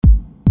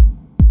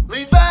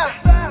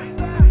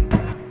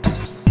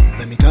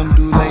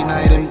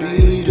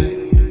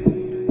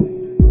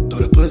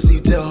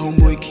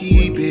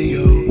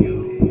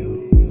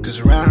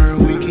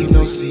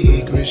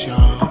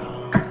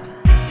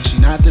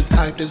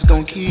that's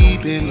gon'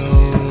 keep it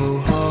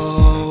low.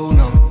 Oh,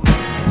 no.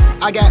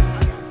 I got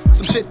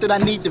some shit that I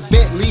need to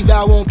vent. Leave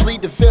out, won't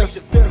plead the fifth.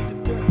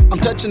 I'm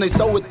touching they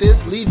soul with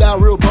this. Leave out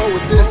real bold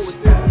with this.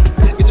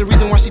 It's the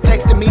reason why she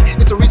texting me.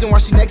 It's the reason why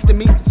she next to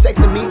me.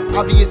 Sexing me,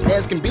 obvious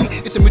as can be.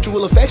 It's a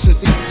mutual affection,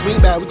 see.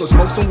 Swing by, we gon'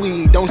 smoke some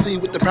weed. Don't see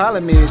what the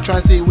problem is. Try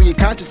and see where your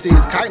conscience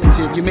is.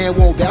 Cognitive, your man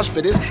won't vouch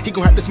for this. He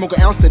gon' have to smoke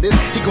an ounce to this.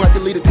 He gon' have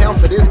to leave the town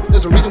for this.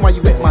 There's a reason why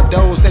you at my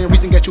door. Same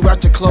reason got you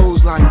out your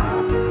clothes. Like,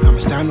 how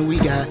much time do we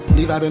got?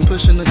 Levi been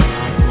pushing the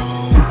clock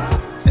long.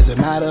 As a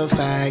matter of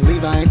fact,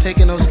 Levi ain't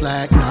taking no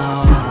slack,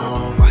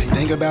 no. Why you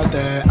think about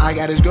that? I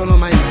got his girl on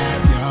my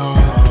lap,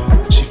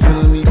 y'all. She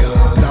feeling me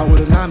cause I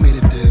would've not made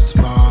it this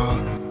far.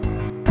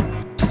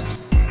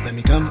 Let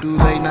me come through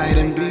late night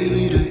and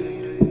beat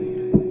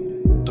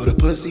it. Throw the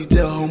pussy,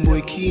 tell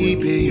homeboy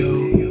keep it,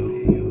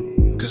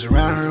 yo. Cause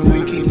around her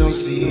we keep no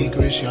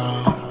secrets,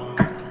 y'all.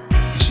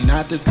 And she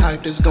not the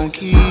type that's gon'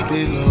 keep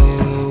it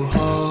low,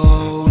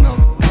 oh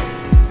no.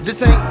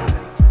 This ain't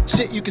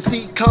shit you can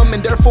see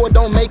coming, therefore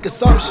don't make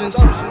assumptions.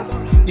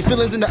 Your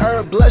feelings in the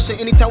air blushing.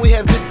 Anytime we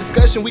have this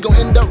discussion, we gon'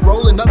 end up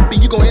rolling up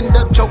and you gon' end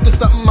up choking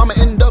something. I'ma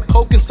end up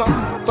poking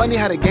something. Funny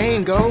how the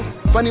game go.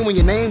 Funny when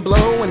your name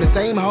blow and the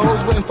same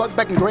hoes wouldn't fuck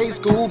back in grade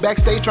school.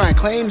 Backstage try and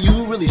claim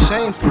you, really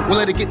shameful. Won't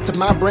let it get to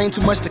my brain,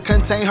 too much to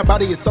contain. Her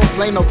body is so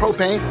flame, no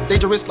propane.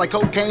 Dangerous like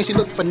cocaine, she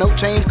looking for no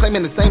change.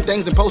 Claiming the same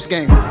things in post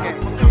game.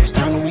 How much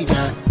time do we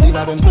got?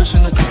 Levi been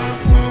pushing the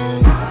clock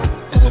long.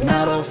 As a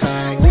matter of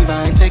fact,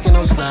 Levi ain't taking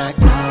no slack,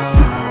 no.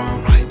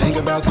 Why you think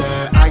about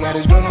that? I got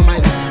his girl on my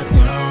lap,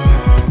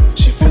 yo.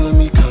 She feeling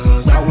me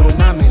cause I would've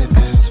not made it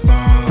this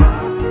far.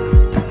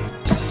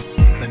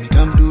 Let me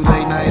come through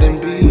late night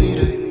and beat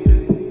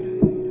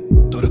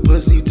it. Throw the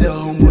pussy, tell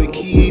homeboy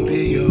keep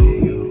it,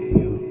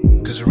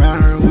 yo. Cause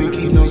around her we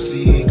keep no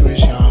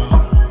secrets, y'all.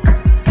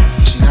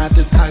 And she not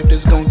the type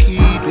that's gon'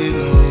 keep it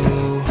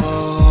low.